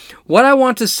 What I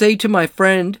want to say to my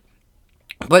friend,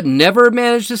 but never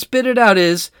manage to spit it out,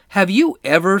 is, have you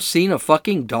ever seen a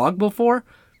fucking dog before?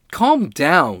 Calm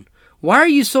down. Why are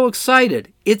you so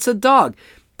excited? It's a dog.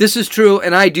 This is true,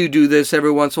 and I do this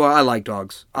every once in a while. I like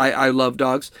dogs. I love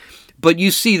dogs. But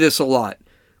you see this a lot.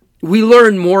 We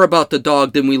learn more about the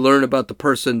dog than we learn about the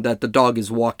person that the dog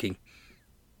is walking.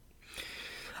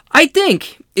 I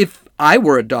think if I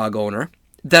were a dog owner,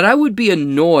 that I would be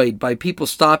annoyed by people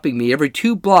stopping me every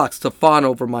 2 blocks to fawn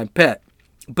over my pet.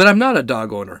 But I'm not a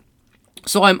dog owner.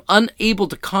 So I'm unable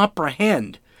to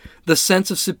comprehend the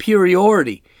sense of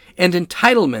superiority and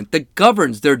entitlement that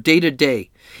governs their day-to-day.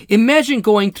 Imagine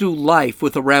going through life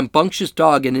with a rambunctious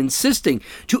dog and insisting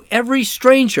to every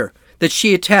stranger that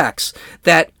she attacks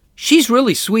that she's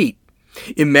really sweet.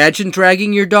 Imagine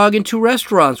dragging your dog into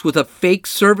restaurants with a fake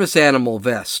service animal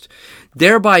vest,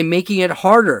 thereby making it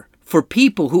harder for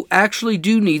people who actually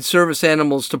do need service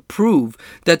animals to prove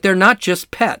that they're not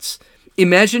just pets.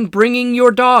 Imagine bringing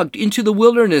your dog into the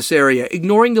wilderness area,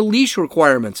 ignoring the leash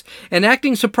requirements, and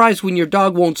acting surprised when your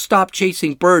dog won't stop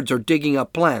chasing birds or digging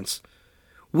up plants.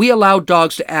 We allow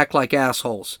dogs to act like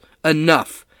assholes.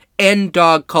 Enough. End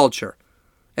dog culture.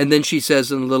 And then she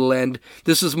says in the little end,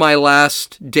 this is my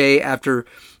last day after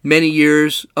many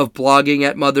years of blogging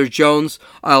at Mother Jones.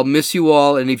 I'll miss you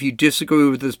all, and if you disagree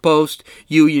with this post,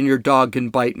 you and your dog can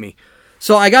bite me.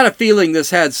 So I got a feeling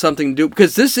this had something to do,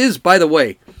 because this is, by the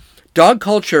way, dog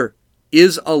culture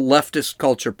is a leftist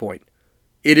culture point.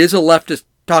 It is a leftist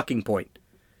talking point.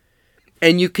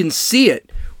 And you can see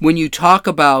it when you talk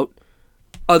about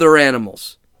other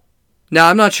animals. Now,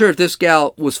 I'm not sure if this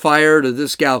gal was fired or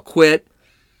this gal quit,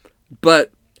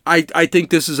 but I think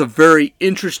this is a very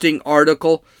interesting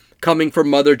article coming from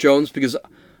Mother Jones, because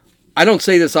I don't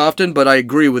say this often, but I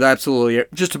agree with absolutely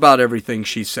just about everything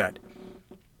she said.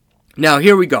 Now,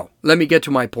 here we go. Let me get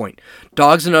to my point.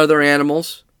 Dogs and other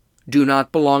animals do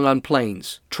not belong on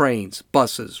planes, trains,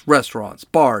 buses, restaurants,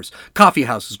 bars, coffee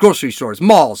houses, grocery stores,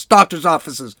 malls, doctor's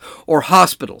offices, or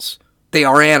hospitals. They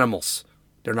are animals.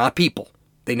 They're not people.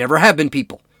 They never have been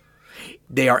people.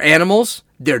 They are animals.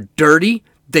 They're dirty.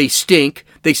 They stink.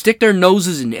 They stick their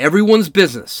noses in everyone's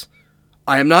business.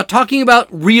 I am not talking about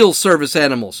real service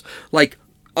animals, like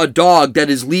a dog that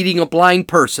is leading a blind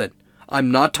person. I'm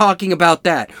not talking about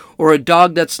that. Or a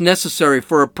dog that's necessary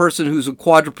for a person who's a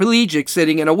quadriplegic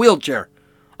sitting in a wheelchair.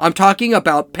 I'm talking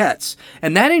about pets.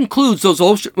 And that includes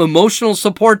those emotional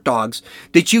support dogs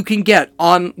that you can get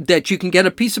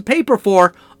a piece of paper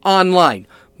for online.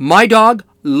 My dog,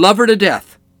 love her to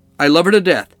death. I love her to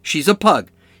death. She's a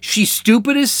pug. She's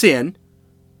stupid as sin.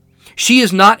 She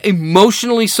is not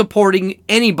emotionally supporting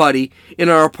anybody in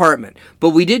our apartment.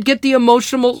 But we did get the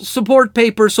emotional support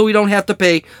paper so we don't have to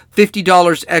pay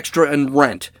 $50 extra in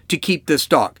rent to keep this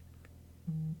dog.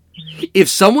 If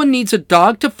someone needs a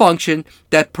dog to function,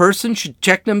 that person should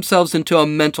check themselves into a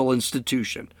mental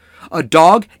institution. A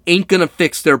dog ain't gonna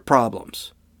fix their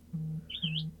problems.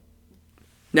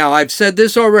 Now, I've said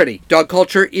this already. Dog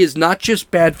culture is not just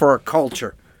bad for our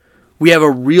culture. We have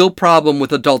a real problem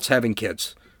with adults having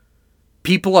kids.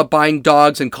 People are buying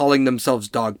dogs and calling themselves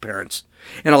dog parents.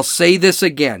 And I'll say this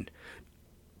again.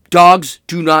 Dogs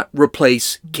do not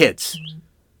replace kids.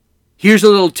 Here's a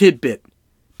little tidbit.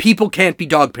 People can't be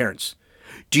dog parents.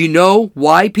 Do you know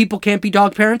why people can't be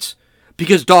dog parents?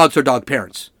 Because dogs are dog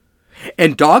parents.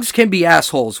 And dogs can be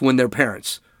assholes when they're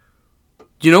parents.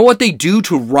 Do you know what they do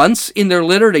to runts in their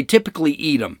litter? They typically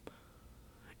eat them.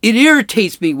 It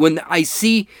irritates me when I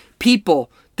see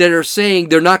people that are saying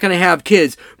they're not going to have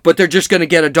kids, but they're just going to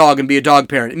get a dog and be a dog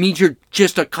parent. It means you're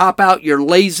just a cop-out, you're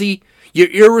lazy,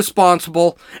 you're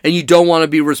irresponsible, and you don't want to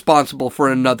be responsible for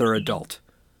another adult.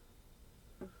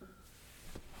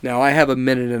 Now, I have a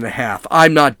minute and a half.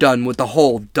 I'm not done with the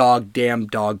whole damn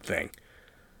dog thing.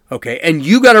 Okay, and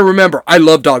you got to remember, I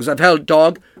love dogs. I've had a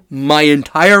dog my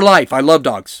entire life. I love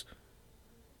dogs.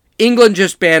 England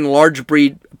just banned large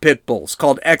breed pit bulls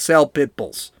called XL pit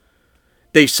bulls.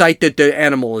 They cite that the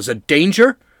animal is a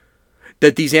danger,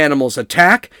 that these animals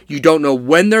attack. You don't know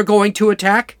when they're going to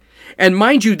attack. And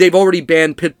mind you, they've already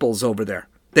banned pit bulls over there.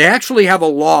 They actually have a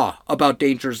law about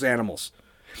dangerous animals.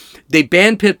 They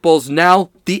banned pit bulls, now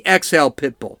the XL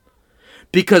pit bull.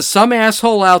 Because some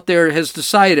asshole out there has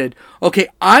decided, okay,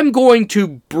 I'm going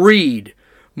to breed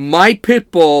my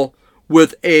pit bull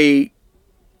with a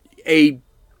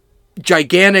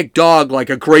gigantic dog like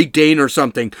a Great Dane or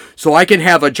something, so I can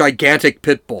have a gigantic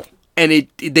pit bull. And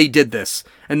they did this.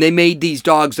 And they made these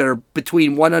dogs that are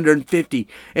between 150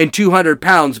 and 200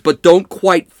 pounds, but don't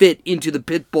quite fit into the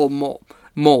pit bull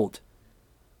mold.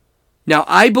 Now,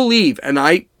 I believe,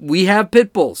 and we have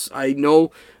pit bulls. I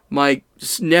know my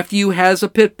nephew has a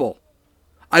pit bull.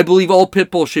 I believe all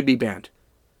pit bulls should be banned.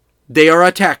 They are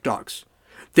attack dogs.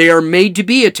 They are made to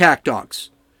be attack dogs.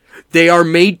 They are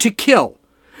made to kill.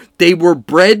 They were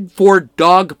bred for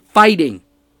dog fighting.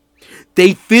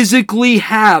 They physically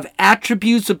have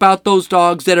attributes about those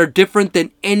dogs that are different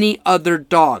than any other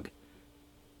dog.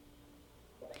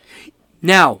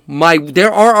 Now,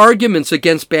 there are arguments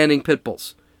against banning pit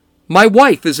bulls. My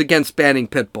wife is against banning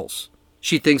pit bulls.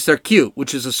 She thinks they're cute,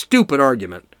 which is a stupid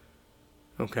argument.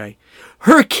 Okay.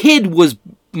 Her kid was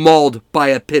mauled by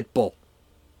a pit bull.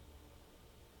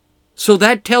 So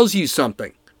that tells you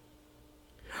something.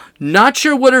 Not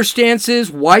sure what her stance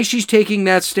is, why she's taking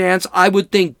that stance. I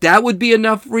would think that would be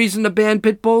enough reason to ban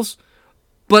pit bulls.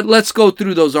 But let's go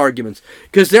through those arguments.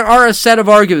 Because there are a set of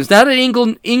arguments. Now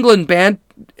that England banned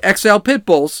XL pit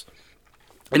bulls,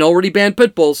 and already banned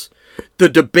pit bulls, the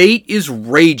debate is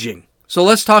raging. So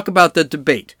let's talk about the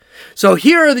debate. So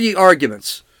here are the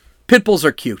arguments. Pit bulls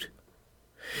are cute.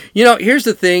 You know, here's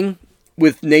the thing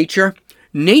with nature.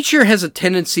 Nature has a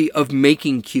tendency of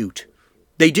making cute.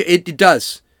 It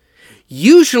does.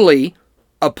 Usually,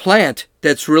 a plant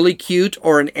that's really cute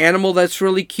or an animal that's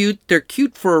really cute, they're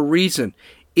cute for a reason.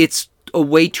 It's a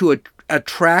way to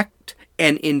attract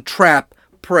and entrap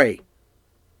prey.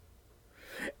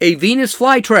 A Venus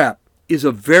flytrap is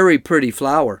a very pretty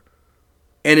flower,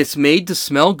 and it's made to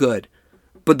smell good.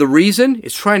 But the reason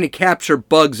is trying to capture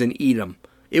bugs and eat them.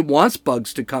 It wants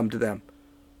bugs to come to them.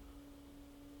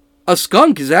 A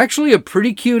skunk is actually a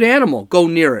pretty cute animal. Go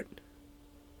near it.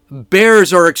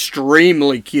 Bears are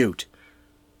extremely cute.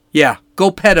 Yeah,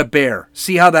 go pet a bear.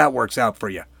 See how that works out for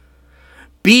you.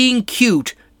 Being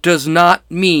cute does not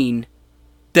mean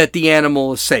that the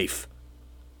animal is safe.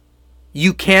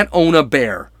 You can't own a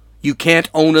bear. You can't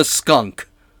own a skunk.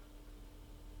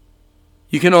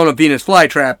 You can own a Venus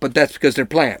flytrap, but that's because they're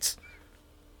plants.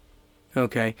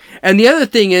 Okay. And the other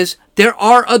thing is, there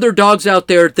are other dogs out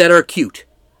there that are cute.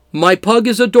 My pug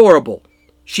is adorable.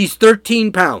 She's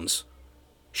 13 pounds.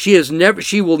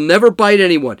 She will never bite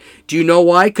anyone. Do you know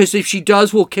why? Because if she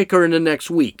does, we'll kick her in the next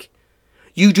week.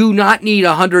 You do not need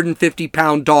a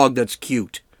 150-pound dog that's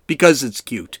cute. Because it's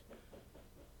cute.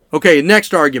 Okay,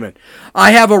 next argument.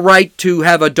 I have a right to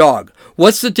have a dog.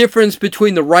 What's the difference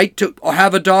between the right to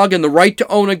have a dog and the right to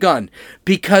own a gun?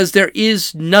 Because there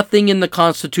is nothing in the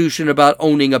Constitution about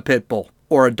owning a pit bull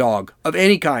or a dog of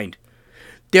any kind.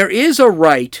 There is a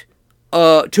right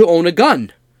to own a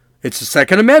gun. It's the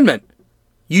Second Amendment.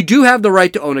 You do have the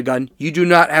right to own a gun. You do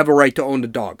not have a right to own a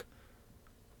dog.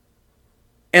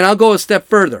 And I'll go a step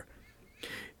further.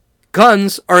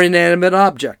 Guns are inanimate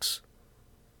objects.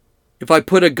 If I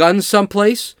put a gun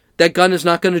someplace, that gun is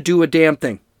not going to do a damn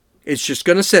thing. It's just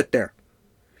going to sit there.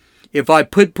 If I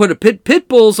put pit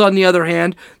bulls, on the other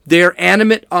hand, they're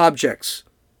animate objects.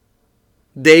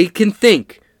 They can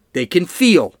think. They can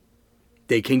feel.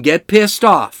 They can get pissed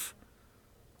off.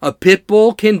 A pit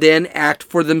bull can then act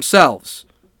for themselves.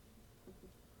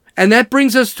 And that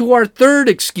brings us to our third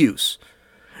excuse.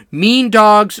 Mean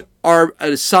dogs are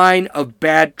a sign of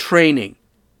bad training.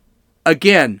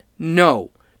 Again,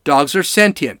 no. Dogs are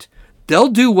sentient. They'll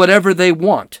do whatever they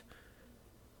want.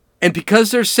 And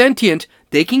because they're sentient,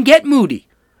 they can get moody.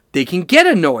 They can get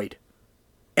annoyed.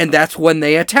 And that's when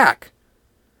they attack.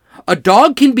 A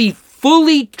dog can be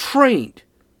fully trained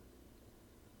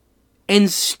and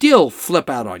still flip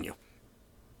out on you.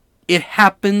 It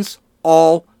happens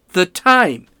all the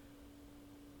time.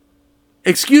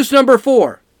 Excuse number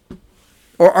 4,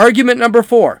 or argument number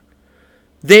 4.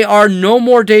 They are no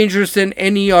more dangerous than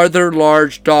any other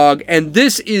large dog, and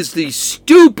this is the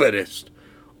stupidest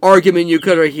argument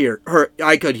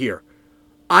I could hear.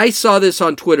 I saw this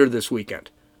on Twitter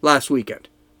last weekend.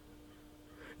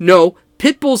 No,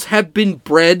 pit bulls have been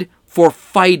bred for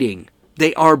fighting.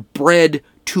 They are bred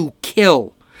to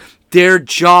kill. Their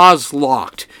jaws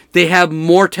locked. They have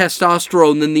more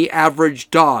testosterone than the average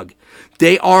dog.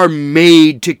 They are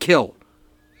made to kill.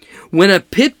 When a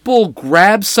pit bull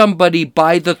grabs somebody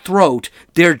by the throat,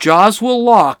 their jaws will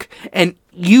lock, and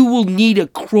you will need a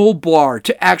crowbar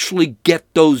to actually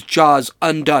get those jaws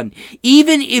undone,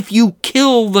 even if you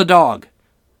kill the dog.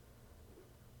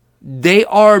 They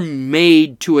are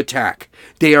made to attack.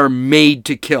 They are made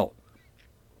to kill.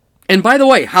 And by the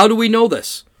way, how do we know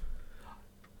this?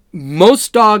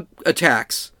 Most dog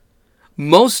attacks,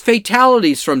 most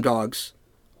fatalities from dogs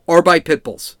are by pit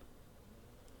bulls.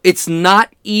 It's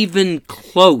not even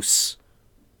close.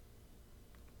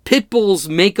 Pit bulls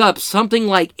make up something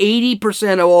like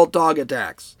 80% of all dog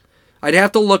attacks. I'd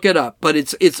have to look it up, but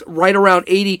it's right around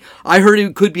 80. I heard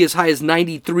it could be as high as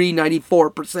 93,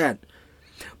 94%.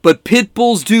 But pit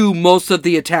bulls do most of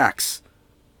the attacks.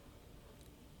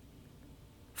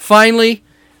 Finally,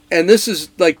 and this is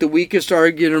like the weakest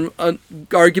argument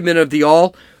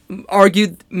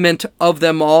of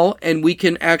them all, and we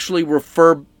can actually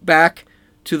refer back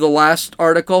to the last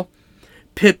article,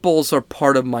 pit bulls are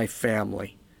part of my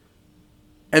family.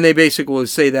 And they basically will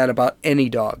say that about any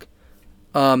dog.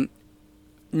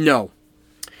 No.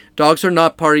 Dogs are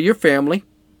not part of your family.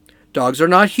 Dogs are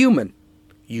not human.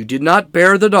 You did not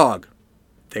bear the dog.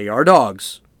 They are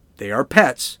dogs. They are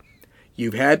pets.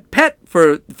 You've had pet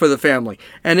for the family.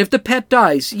 And if the pet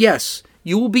dies, yes,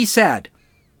 you will be sad.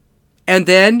 And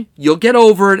then you'll get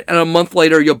over it, and a month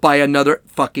later you'll buy another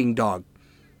fucking dog.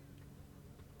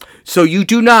 So you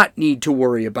do not need to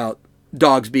worry about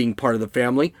dogs being part of the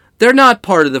family. They're not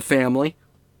part of the family.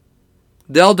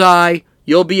 They'll die,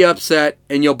 you'll be upset,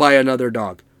 and you'll buy another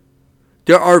dog.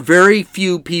 There are very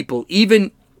few people,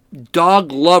 even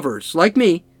dog lovers like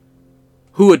me,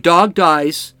 who a dog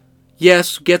dies,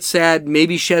 yes, get sad,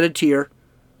 maybe shed a tear,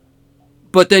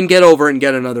 but then get over it and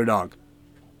get another dog.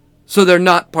 So they're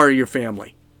not part of your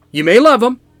family. You may love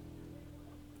them,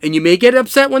 and you may get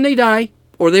upset when they die,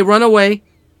 or they run away,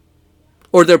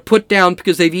 or they're put down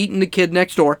because they've eaten the kid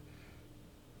next door.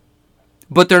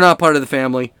 But they're not part of the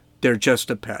family. They're just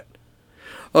a pet.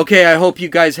 Okay, I hope you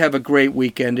guys have a great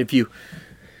weekend. If you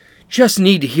just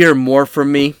need to hear more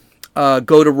from me,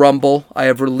 go to Rumble. I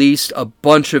have released a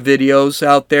bunch of videos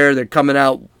out there. They're coming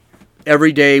out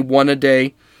every day, one a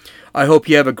day. I hope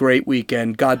you have a great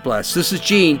weekend. God bless. This is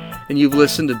Gene, and you've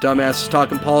listened to Dumbasses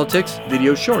Talking Politics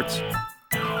Video Shorts.